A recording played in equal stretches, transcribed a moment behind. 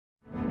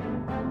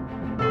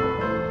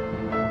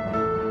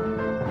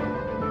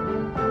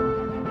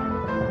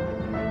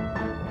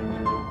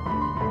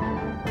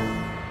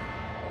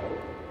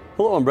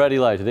Hello, I'm Brad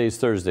Eli. Today's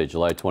Thursday,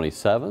 July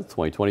 27th,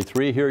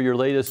 2023. Here are your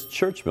latest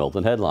church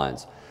Militant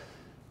headlines.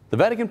 The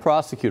Vatican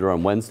prosecutor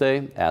on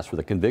Wednesday asked for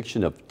the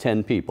conviction of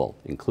 10 people,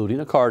 including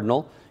a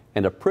cardinal,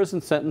 and a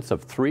prison sentence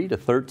of 3 to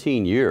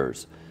 13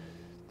 years.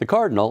 The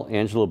Cardinal,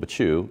 Angelo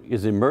Becciu,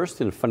 is immersed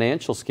in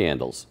financial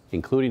scandals,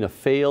 including a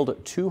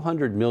failed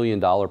 $200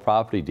 million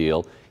property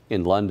deal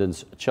in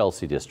London's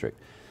Chelsea district.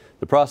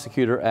 The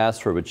prosecutor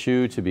asked for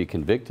Becciu to be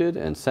convicted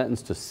and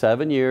sentenced to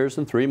 7 years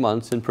and 3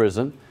 months in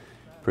prison,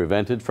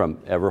 prevented from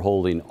ever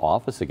holding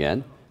office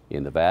again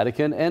in the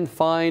Vatican, and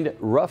fined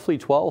roughly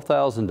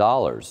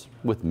 $12,000,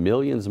 with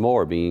millions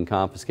more being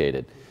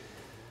confiscated.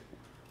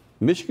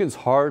 Michigan's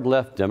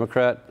hard-left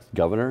Democrat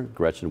Governor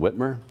Gretchen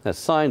Whitmer has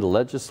signed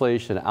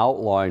legislation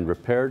outlawing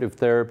reparative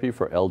therapy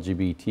for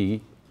LGBT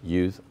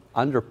youth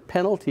under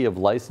penalty of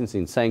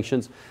licensing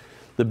sanctions.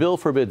 The bill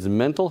forbids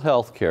mental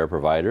health care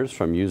providers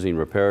from using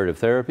reparative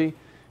therapy,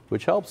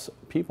 which helps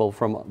people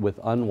with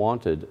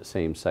unwanted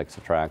same-sex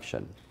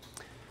attraction.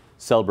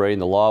 Celebrating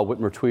the law,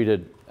 Whitmer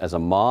tweeted, "As a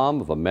mom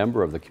of a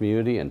member of the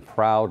community and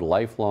proud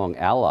lifelong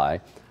ally,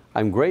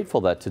 I'm grateful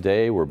that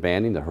today we're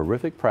banning the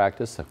horrific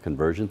practice of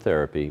conversion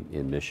therapy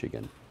in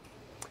Michigan."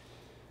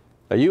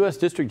 A U.S.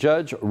 district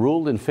judge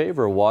ruled in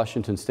favor of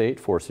Washington State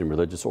forcing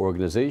religious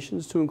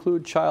organizations to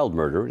include child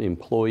murder in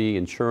employee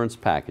insurance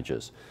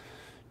packages.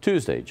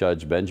 Tuesday,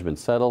 Judge Benjamin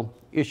Settle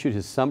issued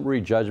his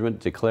summary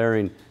judgment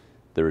declaring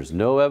there is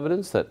no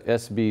evidence that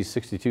S.B.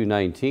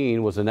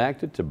 6219 was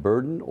enacted to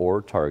burden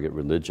or target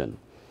religion.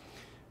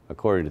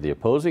 According to the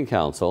opposing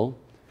counsel,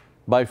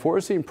 by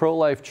forcing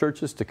pro-life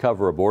churches to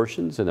cover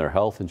abortions in their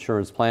health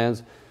insurance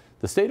plans,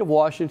 the state of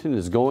Washington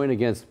is going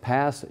against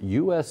past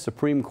U.S.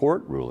 Supreme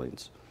Court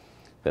rulings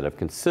that have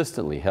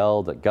consistently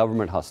held that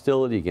government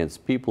hostility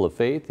against people of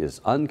faith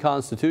is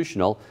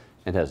unconstitutional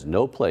and has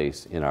no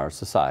place in our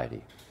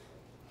society.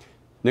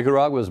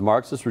 Nicaragua's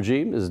Marxist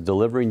regime is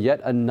delivering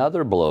yet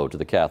another blow to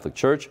the Catholic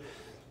Church.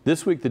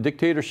 This week, the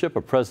dictatorship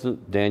of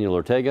President Daniel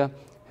Ortega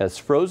has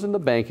frozen the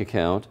bank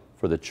account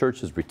for the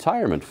church's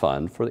retirement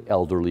fund for the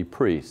elderly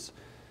priests.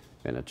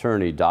 An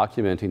attorney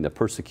documenting the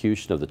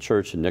persecution of the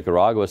church in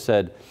Nicaragua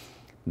said,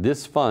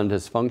 "This fund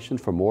has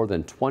functioned for more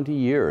than 20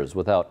 years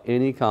without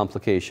any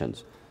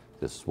complications.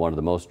 This is one of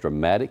the most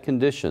dramatic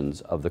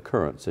conditions of the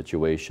current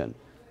situation."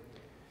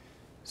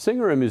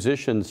 Singer and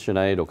musician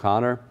Sinead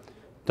O'Connor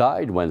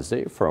died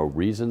Wednesday for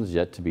reasons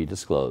yet to be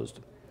disclosed.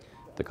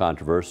 The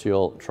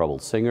controversial,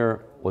 troubled singer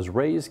was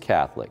raised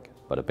Catholic,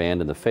 but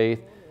abandoned the faith,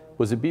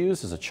 was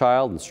abused as a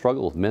child, and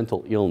struggled with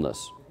mental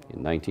illness.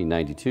 In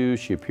 1992,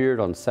 she appeared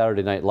on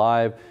Saturday Night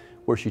Live,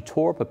 where she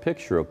tore up a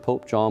picture of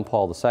Pope John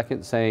Paul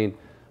II saying,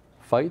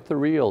 "Fight the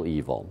real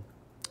evil."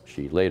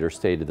 She later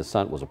stated the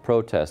stunt was a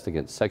protest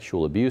against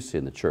sexual abuse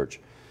in the church.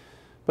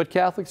 But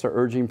Catholics are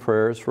urging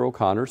prayers for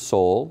O'Connor's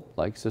soul,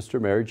 like Sister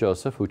Mary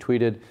Joseph, who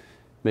tweeted,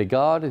 "May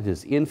God in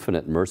His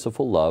infinite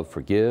merciful love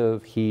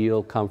forgive,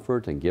 heal,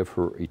 comfort, and give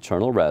her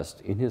eternal rest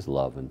in His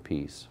love and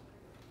peace."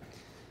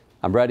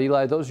 I'm Brad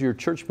Eli. Those are your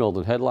church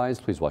Militant headlines.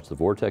 Please watch the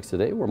Vortex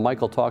today, where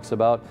Michael talks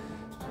about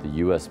the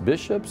U.S.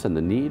 bishops and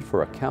the need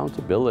for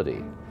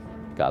accountability.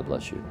 God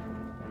bless you.